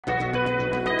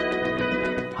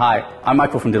Hi, I'm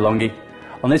Michael from DeLonghi.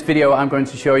 On this video I'm going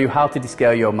to show you how to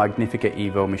descale your Magnifica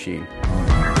Evo machine.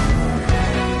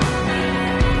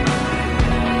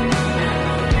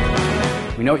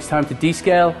 We know it's time to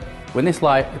descale when this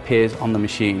light appears on the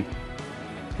machine.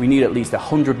 We need at least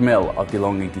 100 ml of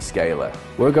DeLonghi descaler.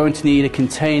 We're going to need a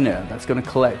container that's going to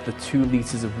collect the 2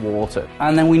 litres of water.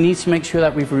 And then we need to make sure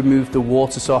that we've removed the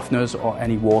water softeners or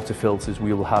any water filters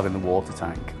we will have in the water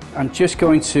tank. I'm just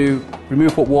going to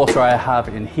remove what water I have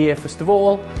in here first of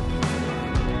all.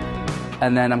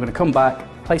 And then I'm going to come back,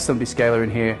 place some descaler in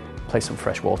here, place some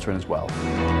fresh water in as well.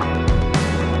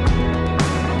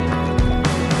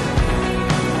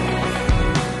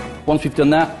 Once we've done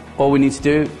that, all we need to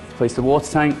do is place the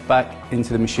water tank back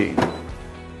into the machine.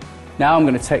 Now I'm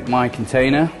going to take my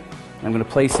container, I'm going to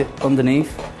place it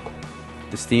underneath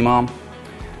the steam arm,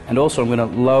 and also I'm going to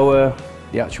lower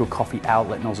the actual coffee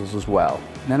outlet nozzles as well.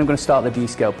 And then I'm going to start the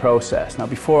descale process. Now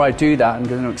before I do that, I'm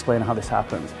going to explain how this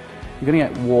happens. You're going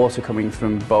to get water coming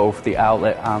from both the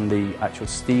outlet and the actual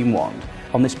steam wand.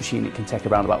 On this machine it can take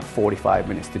around about 45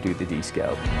 minutes to do the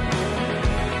descale.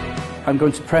 I'm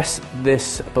going to press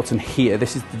this button here.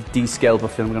 This is the descale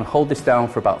button. I'm going to hold this down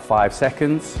for about 5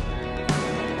 seconds.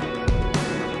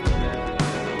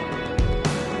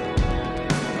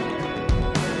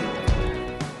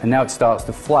 And now it starts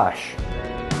to flash.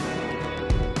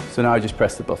 So now I just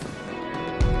press the button.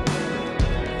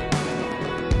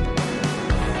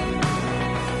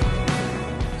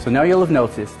 So now you'll have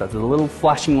noticed that there's a little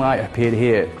flashing light appeared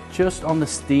here, just on the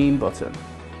steam button.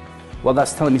 What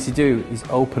that's telling me to do is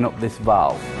open up this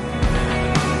valve.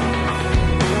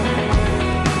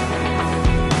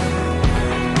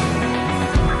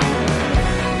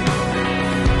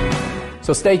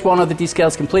 So stage 1 of the descale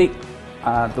is complete.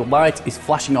 The light is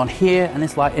flashing on here, and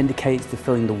this light indicates to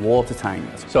filling the water tank.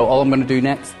 So all I'm going to do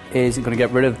next is I'm going to get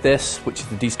rid of this, which is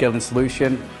the descaling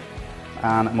solution,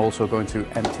 and I'm also going to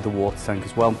empty the water tank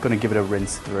as well. I'm going to give it a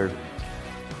rinse through.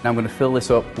 Now I'm going to fill this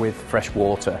up with fresh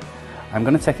water. I'm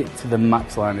going to take it to the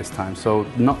max line this time, so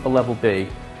not the level B,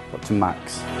 but to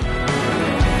max.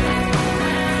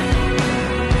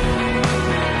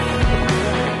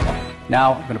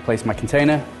 Now I'm going to place my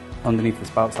container underneath the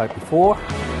spout like before,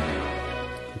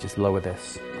 and just lower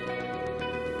this.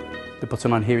 The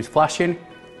button on here is flashing,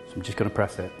 so I'm just going to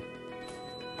press it.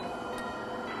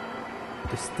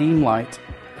 The steam light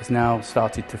has now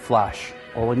started to flash.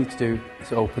 All I need to do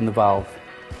is open the valve.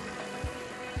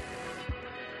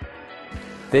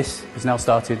 This has now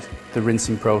started the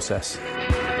rinsing process.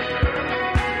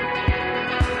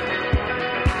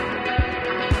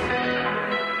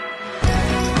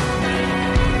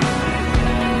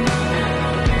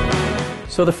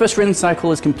 So the first rinse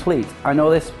cycle is complete. I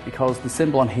know this because the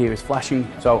symbol on here is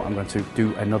flashing, so I'm going to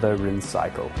do another rinse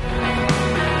cycle.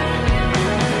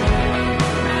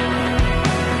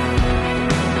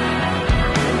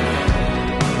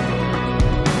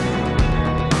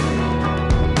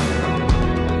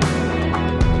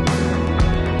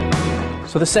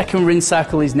 So the second rinse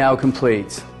cycle is now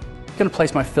complete. I'm going to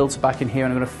place my filter back in here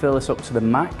and I'm going to fill this up to the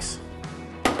max.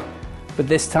 But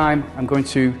this time I'm going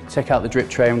to take out the drip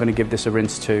tray. I'm going to give this a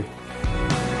rinse too.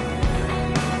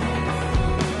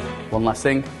 One last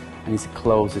thing, I need to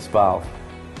close this valve.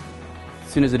 As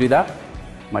soon as I do that,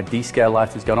 my descale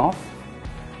light has gone off.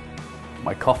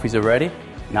 My coffees are ready.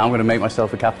 Now I'm going to make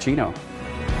myself a cappuccino.